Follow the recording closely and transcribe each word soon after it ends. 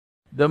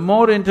The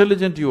more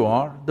intelligent you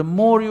are, the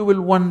more you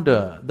will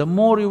wonder, the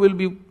more you will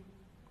be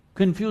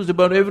confused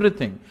about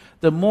everything.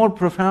 The more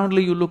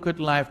profoundly you look at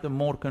life, the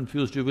more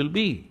confused you will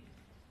be.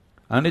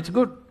 And it's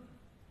good.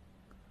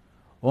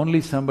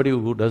 Only somebody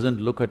who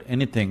doesn't look at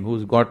anything,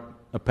 who's got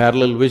a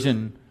parallel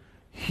vision,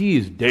 he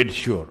is dead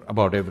sure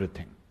about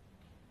everything.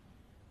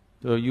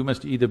 So you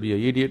must either be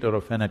an idiot or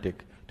a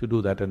fanatic to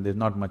do that, and there's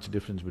not much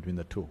difference between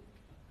the two.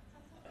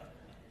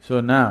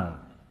 So now,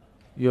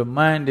 your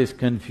mind is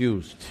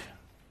confused.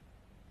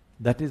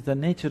 That is the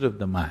nature of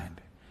the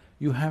mind.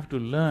 You have to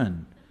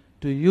learn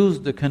to use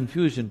the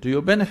confusion to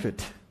your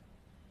benefit.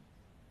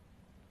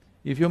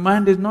 If your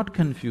mind is not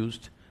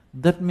confused,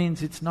 that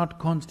means it's not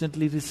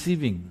constantly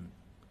receiving.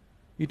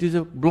 It is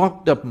a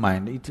blocked up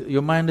mind.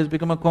 Your mind has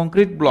become a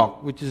concrete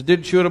block which is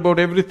dead sure about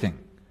everything.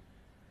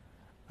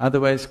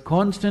 Otherwise,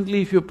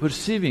 constantly if you're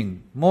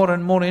perceiving more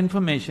and more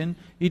information,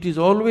 it is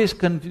always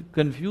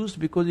confused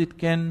because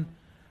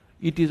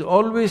it is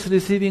always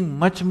receiving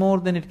much more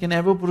than it can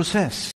ever process.